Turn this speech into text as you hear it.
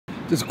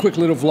Just a quick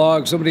little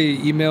vlog. Somebody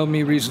emailed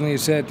me recently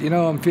and said, you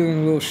know, I'm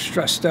feeling a little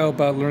stressed out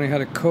about learning how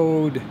to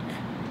code.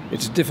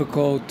 It's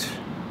difficult.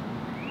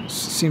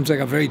 Seems like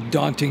a very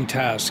daunting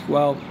task.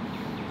 Well,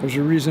 there's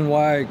a reason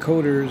why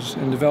coders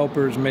and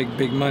developers make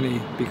big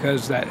money,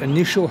 because that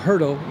initial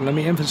hurdle, let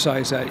me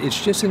emphasize that,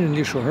 it's just an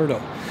initial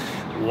hurdle.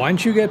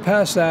 Once you get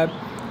past that,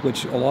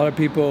 which a lot of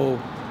people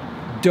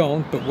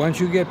don't, but once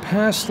you get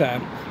past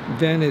that,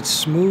 then it's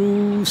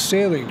smooth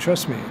sailing.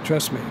 Trust me,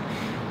 trust me.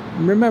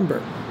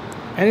 Remember,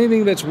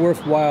 anything that's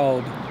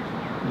worthwhile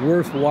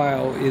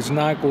is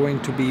not going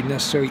to be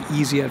necessarily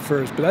easy at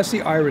first, but that's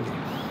the irony.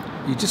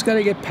 You just got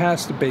to get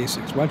past the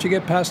basics. Once you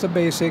get past the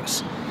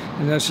basics,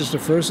 and that's just the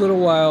first little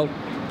while,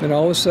 then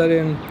all of a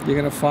sudden you're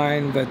going to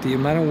find that the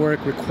amount of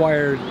work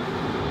required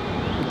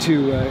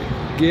to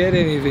get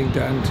anything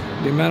done,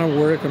 the amount of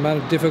work, the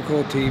amount of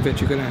difficulty that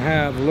you're going to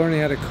have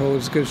learning how to code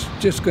is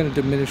just going to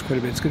diminish quite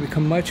a bit. It's going to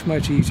become much,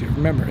 much easier.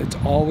 Remember, it's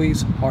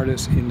always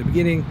hardest in the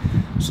beginning,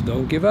 so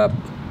don't give up.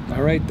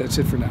 All right, that's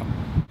it for now.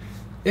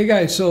 Hey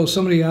guys, so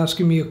somebody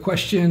asking me a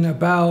question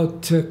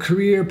about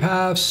career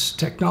paths,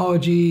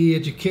 technology,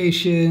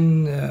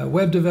 education,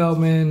 web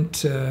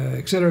development,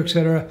 etc.,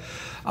 etc.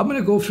 I'm going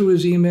to go through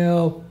his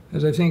email,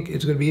 as I think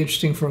it's going to be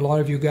interesting for a lot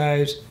of you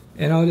guys,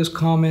 and I'll just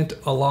comment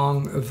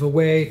along the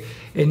way.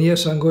 And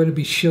yes, I'm going to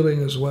be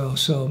shilling as well,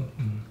 so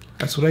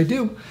that's what I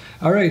do.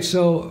 All right,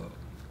 so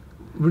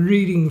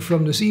reading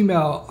from this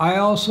email, I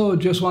also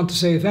just want to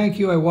say thank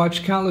you. I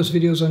watched countless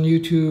videos on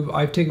YouTube.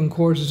 I've taken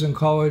courses in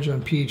college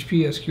on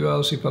PHP,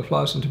 SQL, C++,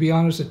 and to be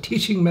honest, the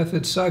teaching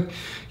methods suck.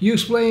 You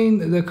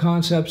explain the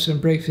concepts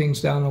and break things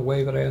down in a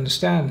way that I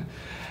understand.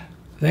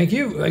 Thank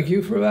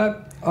you for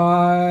that.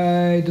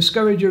 I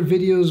discovered your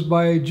videos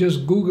by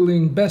just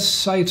Googling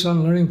best sites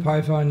on learning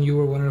Python. You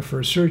were one of the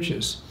first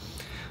searches.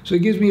 So he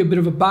gives me a bit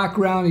of a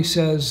background. He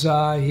says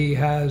he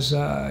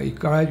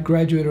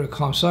graduated with a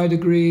comp sci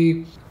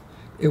degree.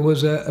 It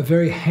was a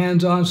very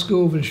hands-on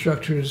school of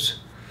instructors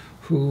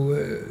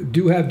who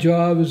do have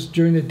jobs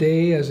during the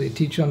day as they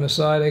teach on the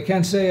side. I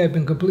can't say I've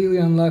been completely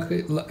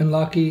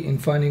unlucky in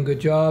finding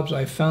good jobs.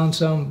 I found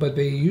some, but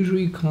they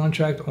usually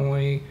contract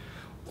only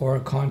or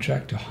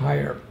contract to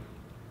hire.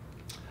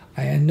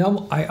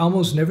 I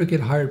almost never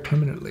get hired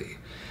permanently.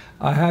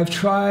 I have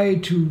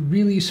tried to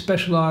really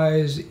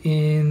specialize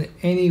in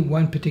any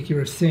one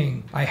particular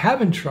thing. I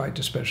haven't tried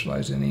to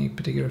specialize in any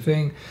particular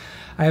thing.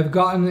 I have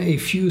gotten a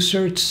few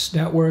certs,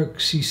 network,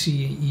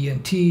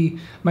 CCENT.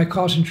 My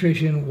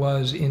concentration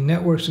was in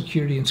network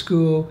security in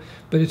school,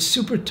 but it's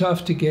super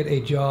tough to get a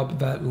job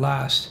that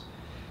lasts.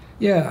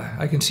 Yeah,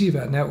 I can see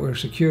that network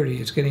security.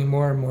 It's getting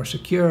more and more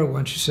secure.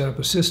 Once you set up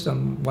a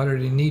system, why do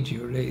they need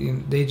you?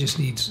 They just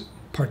need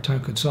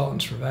part-time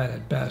consultants for that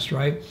at best,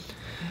 right?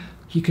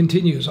 He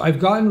continues, I've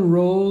gotten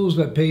roles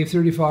that pay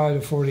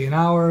 35 to 40 an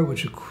hour,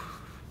 which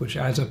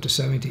adds up to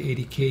 70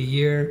 to 80K a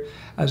year.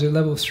 As a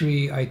level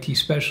 3 IT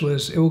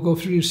specialist, it will go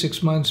 3 to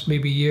 6 months,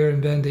 maybe a year,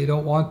 and then they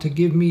don't want to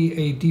give me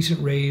a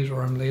decent raise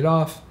or I'm laid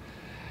off.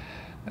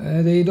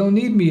 They don't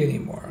need me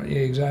anymore. Yeah,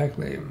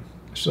 exactly.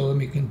 So let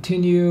me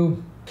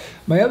continue.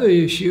 My other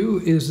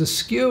issue is the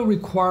skill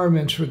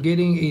requirements for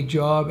getting a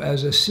job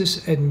as a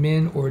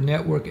sysadmin or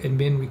network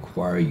admin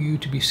require you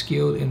to be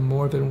skilled in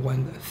more than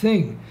one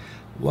thing.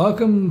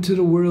 Welcome to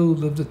the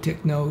world of the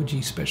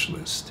technology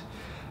specialist.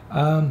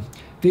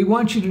 They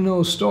want you to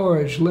know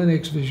storage,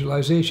 Linux,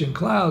 visualization,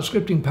 cloud,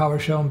 scripting,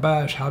 PowerShell, and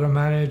Bash, how to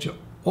manage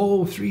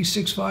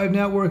 365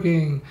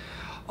 networking,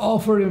 all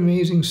for an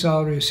amazing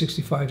salary of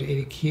 65 to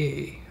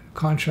 80K,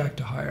 contract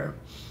to hire.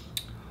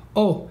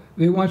 Oh,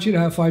 they want you to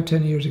have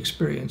 5-10 years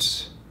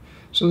experience.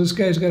 So this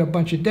guy's got a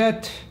bunch of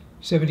debt,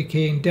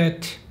 70K in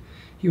debt.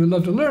 He would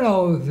love to learn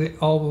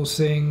all those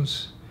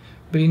things,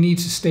 but he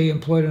needs to stay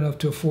employed enough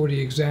to afford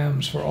the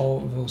exams for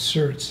all of those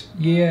certs.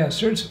 Yeah,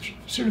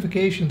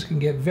 certifications can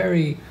get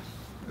very,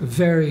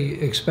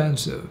 very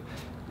expensive.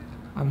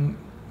 I'm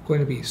going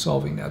to be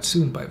solving that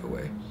soon, by the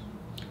way.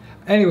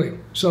 Anyway,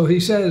 so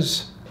he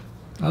says,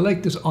 I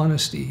like this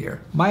honesty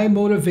here. My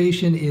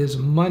motivation is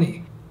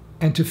money,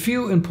 and to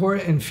feel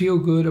important and feel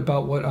good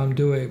about what I'm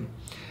doing,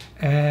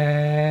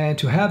 and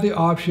to have the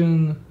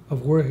option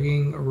of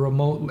working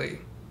remotely.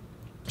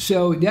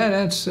 So yeah,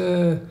 that's,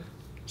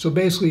 so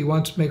basically he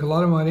wants to make a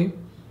lot of money.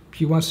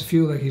 He wants to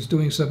feel like he's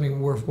doing something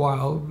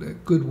worthwhile,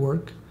 good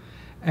work,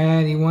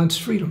 and he wants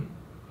freedom,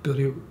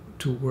 ability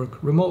to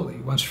work remotely.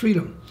 He wants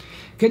freedom.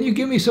 Can you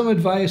give me some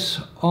advice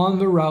on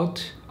the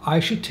route I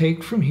should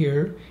take from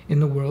here in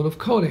the world of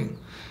coding?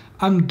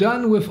 I'm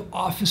done with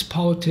office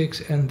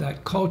politics and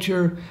that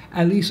culture.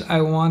 At least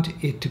I want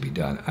it to be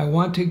done. I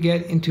want to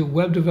get into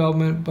web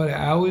development, but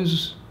I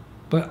always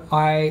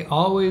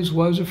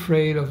was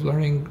afraid of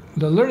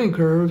the learning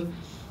curve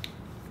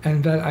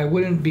and that I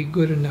wouldn't be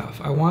good enough.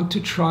 I want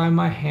to try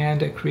my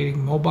hand at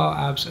creating mobile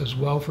apps as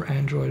well for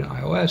Android and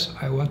iOS.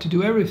 I want to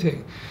do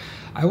everything.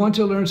 I want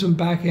to learn some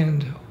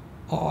back-end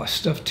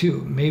stuff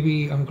too.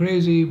 Maybe I'm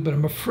crazy, but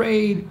I'm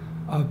afraid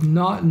of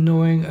not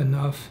knowing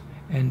enough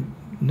and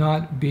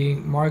not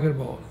being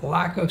marketable.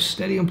 Lack of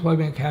steady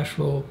employment and cash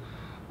flow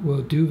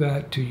will do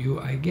that to you,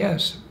 I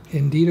guess.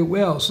 Indeed it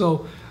will.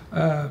 So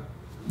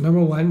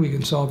number one, we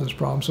can solve this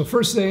problem. So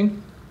first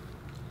thing,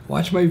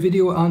 watch my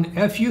video on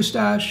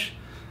FU-Stash.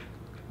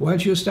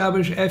 Once you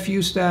establish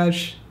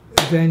FU-Stash,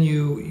 then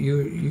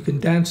you can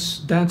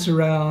dance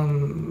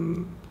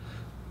around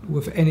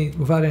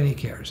without any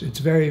cares. It's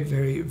very,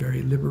 very,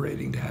 very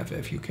liberating to have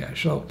FU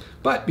cash. So,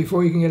 but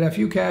before you can get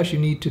FU cash, you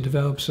need to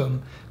develop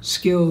some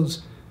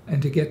skills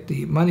and to get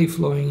the money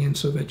flowing in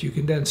so that you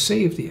can then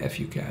save the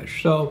FU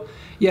cash. So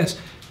yes,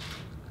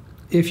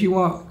 if you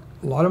want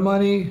a lot of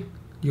money,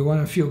 you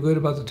want to feel good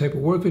about the type of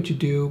work that you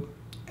do,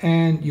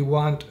 and you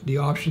want the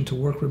option to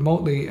work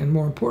remotely, and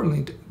more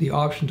importantly, the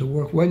option to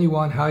work when you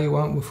want, how you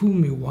want, with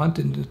whom you want,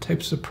 and the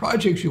types of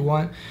projects you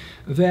want,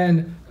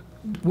 then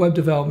web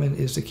development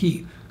is the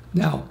key.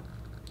 Now,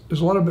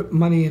 there's a lot of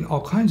money in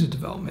all kinds of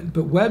development,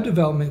 but web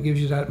development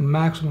gives you that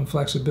maximum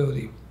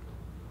flexibility.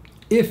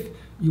 If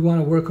you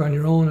want to work on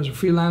your own as a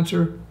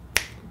freelancer,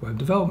 web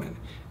development.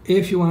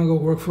 If you want to go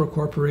work for a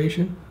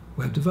corporation,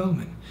 web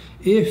development.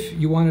 If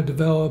you want to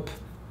develop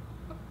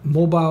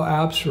mobile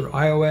apps for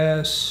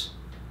iOS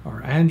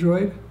or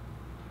Android,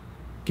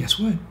 guess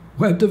what?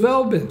 Web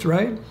development,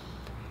 right?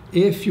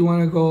 If you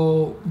want to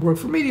go work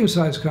for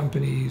medium-sized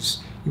companies,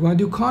 you want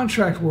to do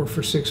contract work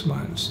for 6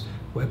 months,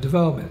 web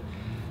development.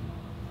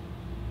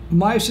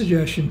 My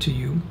suggestion to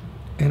you,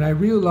 and I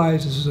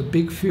realize this is a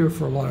big fear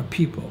for a lot of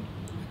people,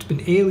 it's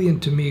been alien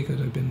to me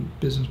because I've been in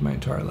business my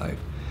entire life.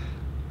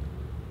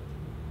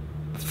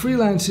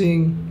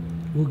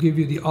 Freelancing will give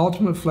you the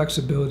ultimate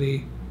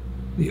flexibility,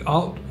 the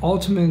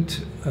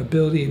ultimate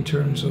ability in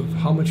terms of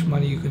how much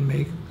money you can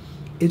make.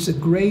 It's a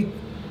great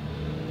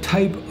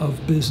type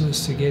of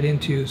business to get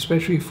into,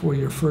 especially for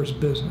your first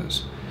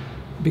business,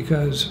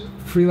 because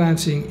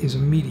freelancing is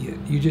immediate.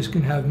 You just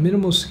can have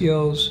minimal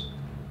skills,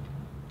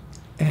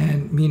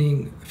 and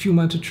meaning a few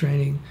months of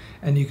training,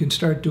 and you can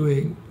start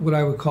doing what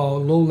I would call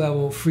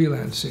low-level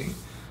freelancing.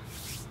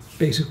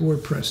 Basic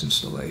WordPress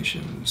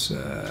installations,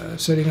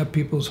 setting up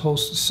people's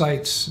host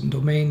sites and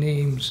domain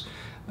names,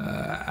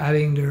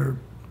 adding a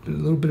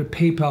little bit of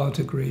PayPal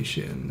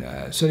integration,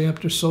 setting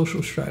up their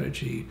social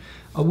strategy,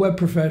 a web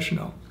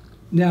professional.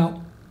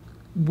 Now,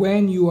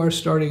 when you are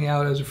starting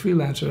out as a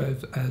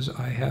freelancer, as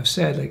I have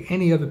said, like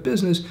any other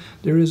business,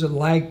 there is a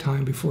lag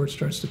time before it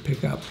starts to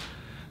pick up.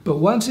 But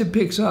once it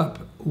picks up,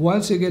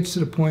 once it gets to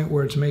the point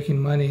where it's making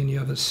money and you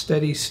have a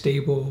steady,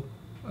 stable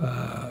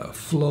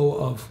flow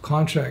of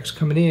contracts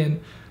coming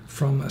in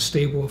from a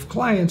stable of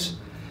clients,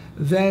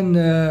 then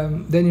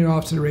you're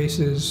off to the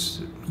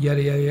races,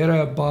 yada, yada,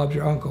 yada, Bob's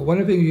your uncle. One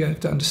of the things you have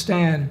to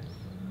understand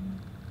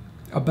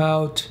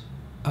about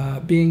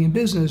being in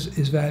business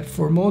is that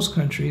for most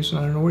countries, and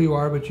I don't know where you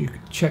are, but you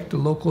can check the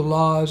local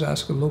laws,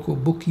 ask a local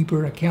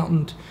bookkeeper,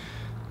 accountant,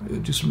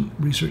 do some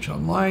research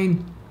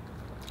online.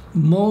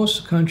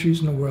 Most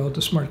countries in the world,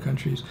 the smart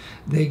countries,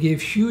 they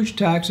give huge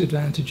tax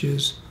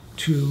advantages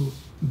to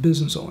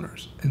business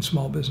owners and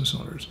small business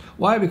owners.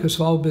 Why? Because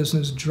small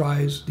business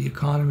drives the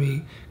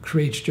economy,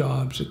 creates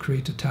jobs, it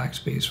creates a tax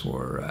base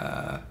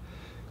for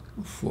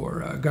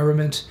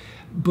governments.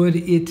 But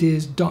it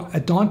is a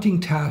daunting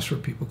task for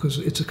people because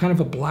it's a kind of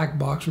a black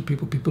box for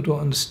people. People don't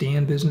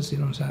understand business. They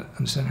don't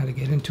understand how to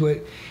get into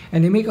it.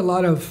 And they make a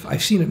lot of,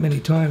 I've seen it many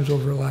times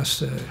over the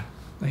last,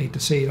 I hate to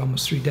say it,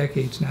 almost 3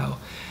 decades now.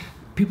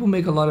 People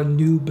make a lot of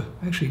noob,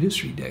 actually it is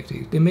 3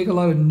 decades, they make a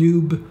lot of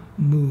noob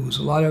moves,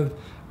 a lot of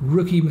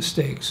rookie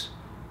mistakes,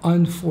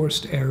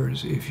 unforced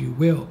errors, if you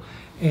will.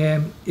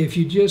 And if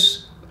you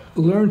just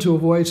learn to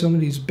avoid some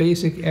of these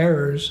basic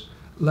errors,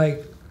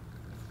 like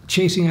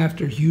chasing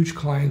after huge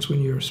clients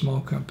when you're a small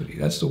company,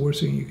 that's the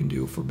worst thing you can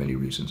do for many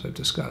reasons I've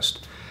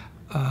discussed.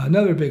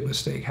 Another big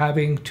mistake,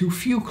 having too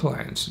few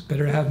clients.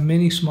 Better have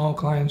many small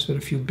clients than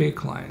a few big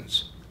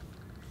clients.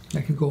 I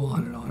can go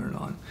on and on and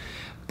on.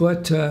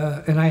 But,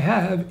 and I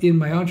have in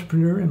my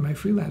entrepreneur and my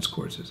freelance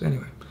courses.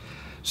 Anyway,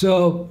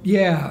 so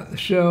yeah,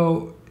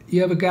 so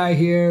you have a guy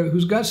here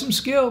who's got some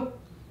skill.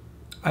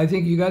 I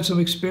think you got some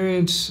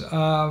experience.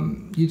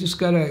 You just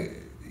gotta,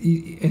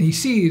 and he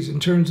sees in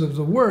terms of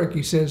the work,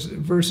 he says,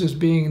 versus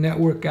being a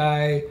network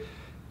guy,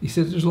 he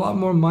says there's a lot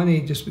more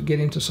money just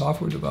getting into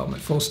software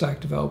development, full stack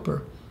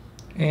developer.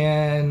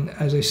 And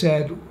as I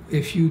said,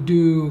 if you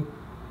do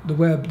the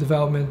web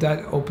development,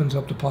 that opens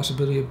up the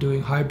possibility of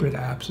doing hybrid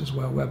apps as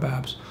well, web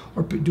apps,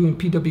 or doing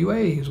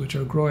PWAs, which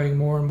are growing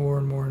more and more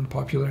and more in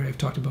popularity. I've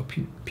talked about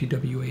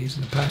PWAs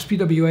in the past.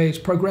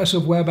 PWAs,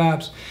 progressive web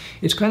apps.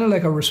 It's kind of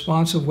like a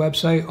responsive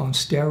website on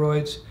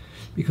steroids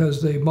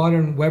because the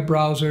modern web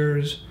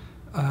browsers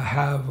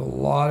have a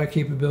lot of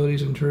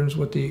capabilities in terms of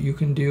what you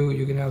can do.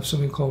 You can have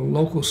something called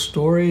local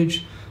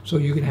storage, so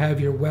you can have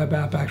your web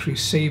app actually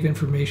save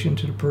information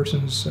to the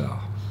person's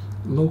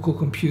local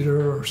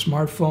computer or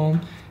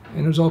smartphone,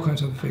 and there's all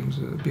kinds of things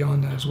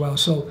beyond that as well.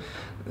 So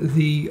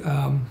the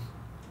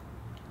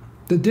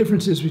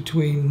differences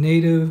between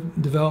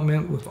native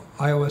development with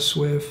iOS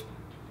Swift,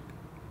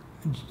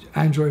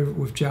 Android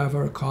with Java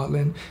or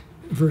Kotlin,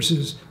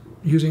 versus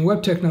using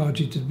web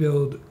technology to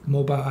build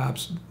mobile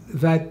apps,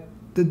 that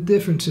the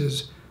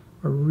differences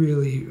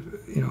really,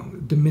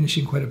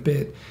 diminishing quite a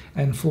bit.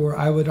 And for,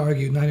 I would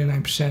argue,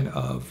 99%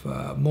 of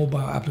mobile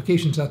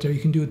applications out there, you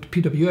can do it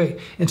PWA.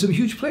 And some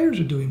huge players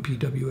are doing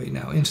PWA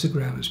now.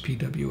 Instagram is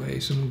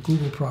PWA. Some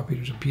Google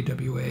properties are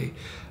PWA.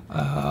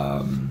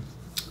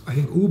 I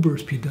think Uber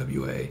is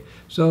PWA.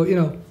 So,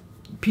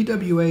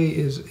 PWA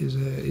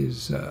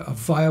is a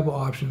viable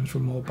option for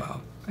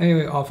mobile.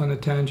 Anyway, off on a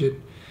tangent.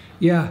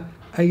 Yeah,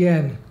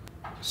 again,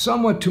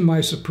 somewhat to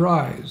my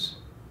surprise,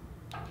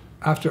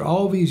 after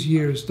all these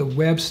years, the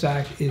web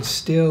stack is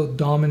still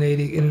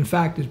dominating, and in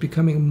fact is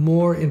becoming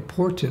more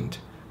important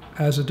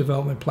as a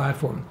development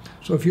platform.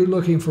 So if you're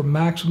looking for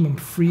maximum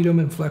freedom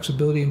and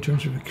flexibility in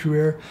terms of your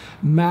career,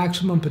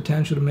 maximum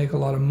potential to make a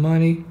lot of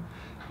money,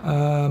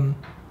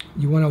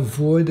 you want to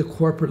avoid the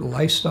corporate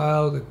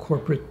lifestyle, the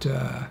corporate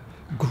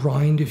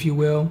grind, if you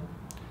will,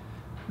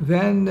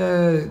 then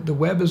the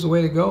web is the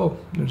way to go.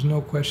 There's no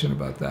question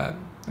about that.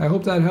 I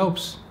hope that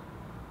helps.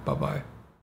 Bye-bye.